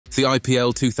The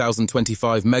IPL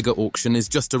 2025 mega auction is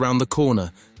just around the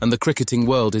corner, and the cricketing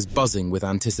world is buzzing with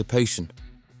anticipation.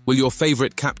 Will your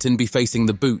favourite captain be facing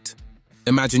the boot?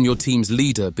 Imagine your team's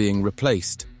leader being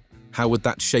replaced. How would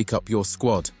that shake up your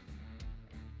squad?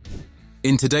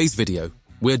 In today's video,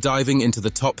 we're diving into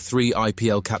the top 3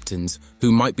 IPL captains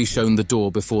who might be shown the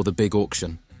door before the big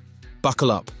auction. Buckle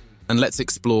up, and let's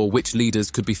explore which leaders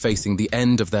could be facing the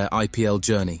end of their IPL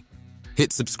journey.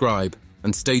 Hit subscribe,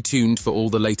 and stay tuned for all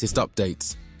the latest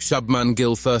updates. Shubman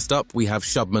Gill first up, we have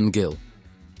Shubman Gill.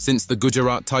 Since the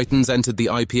Gujarat Titans entered the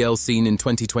IPL scene in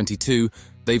 2022,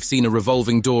 they've seen a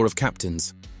revolving door of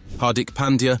captains. Hardik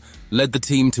Pandya led the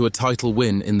team to a title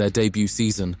win in their debut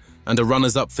season and a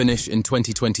runners-up finish in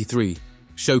 2023,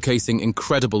 showcasing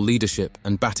incredible leadership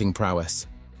and batting prowess.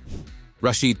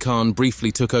 Rashid Khan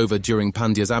briefly took over during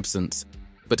Pandya's absence,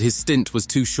 but his stint was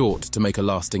too short to make a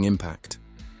lasting impact.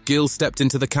 Gill stepped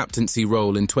into the captaincy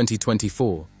role in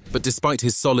 2024, but despite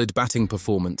his solid batting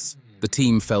performance, the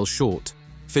team fell short,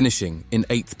 finishing in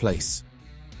 8th place.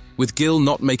 With Gill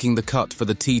not making the cut for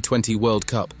the T20 World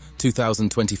Cup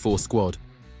 2024 squad,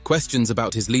 questions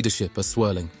about his leadership are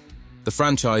swirling. The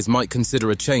franchise might consider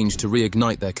a change to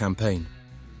reignite their campaign.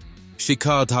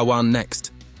 Shikhar Dhawan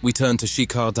next. We turn to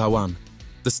Shikhar Dhawan,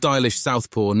 the stylish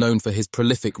southpaw known for his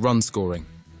prolific run scoring.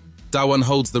 Dhawan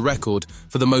holds the record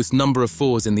for the most number of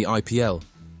fours in the IPL,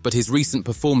 but his recent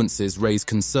performances raise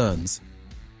concerns.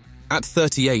 At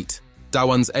 38,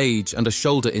 Dhawan's age and a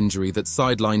shoulder injury that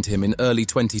sidelined him in early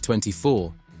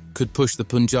 2024 could push the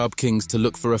Punjab Kings to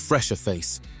look for a fresher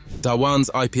face. Dhawan's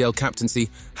IPL captaincy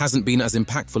hasn't been as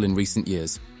impactful in recent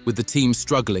years, with the team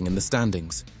struggling in the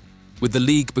standings. With the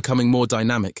league becoming more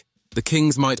dynamic, the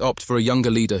Kings might opt for a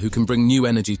younger leader who can bring new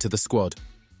energy to the squad.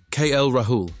 KL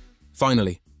Rahul.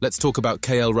 Finally, let's talk about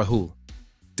KL Rahul.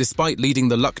 Despite leading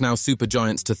the Lucknow Super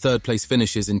Giants to third-place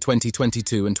finishes in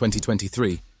 2022 and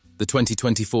 2023, the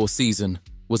 2024 season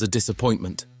was a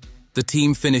disappointment. The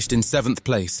team finished in 7th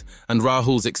place, and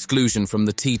Rahul's exclusion from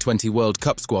the T20 World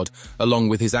Cup squad, along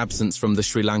with his absence from the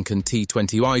Sri Lankan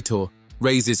T20I Tour,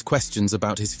 raises questions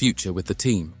about his future with the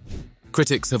team.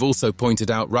 Critics have also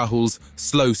pointed out Rahul's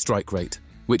slow strike rate,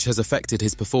 which has affected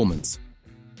his performance.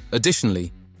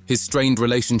 Additionally, his strained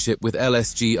relationship with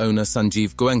LSG owner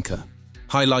Sanjeev Goenka,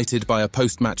 highlighted by a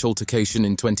post-match altercation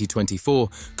in 2024,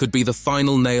 could be the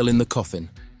final nail in the coffin.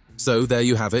 So there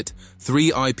you have it,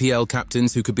 3 IPL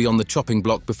captains who could be on the chopping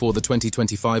block before the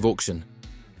 2025 auction.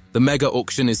 The mega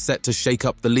auction is set to shake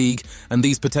up the league, and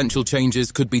these potential changes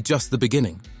could be just the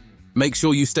beginning. Make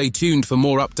sure you stay tuned for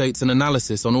more updates and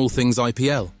analysis on all things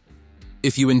IPL.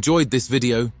 If you enjoyed this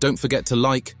video, don't forget to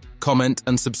like, comment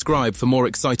and subscribe for more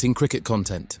exciting cricket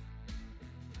content.